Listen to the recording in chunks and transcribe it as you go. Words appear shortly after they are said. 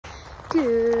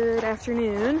Good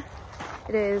afternoon.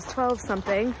 It is 12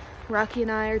 something. Rocky and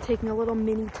I are taking a little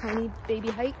mini tiny baby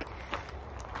hike.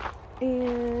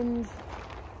 And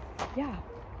yeah,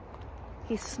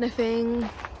 he's sniffing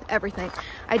everything.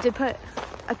 I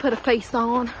put a face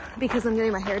on because I'm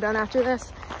getting my hair done after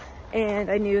this. And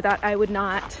I knew that I would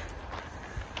not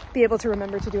be able to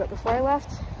remember to do it before I left.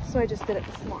 So I just did it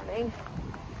this morning.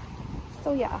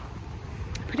 So yeah,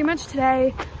 pretty much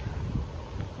today,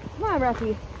 come on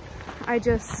Rocky. I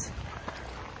just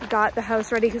got the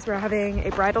house ready because we're having a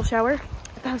bridal shower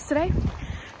at the house today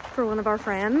for one of our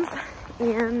friends.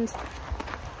 And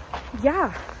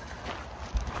yeah,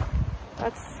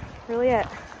 that's really it.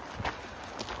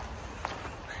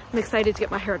 I'm excited to get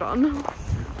my hair done.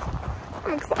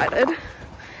 I'm excited.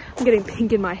 I'm getting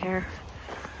pink in my hair.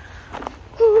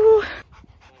 Ooh.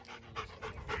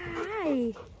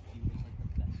 Hi.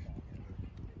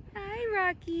 Hi,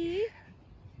 Rocky.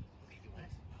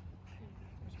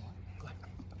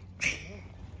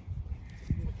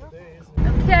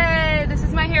 Okay, this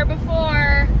is my hair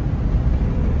before.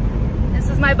 This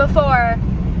is my before.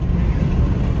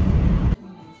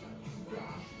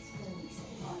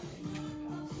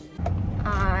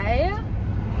 I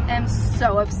am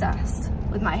so obsessed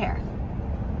with my hair.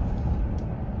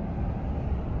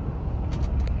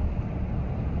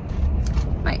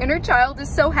 My inner child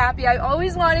is so happy. I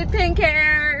always wanted pink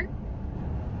hair.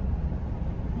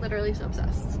 Literally so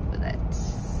obsessed with it.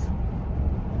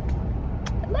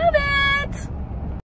 I love it.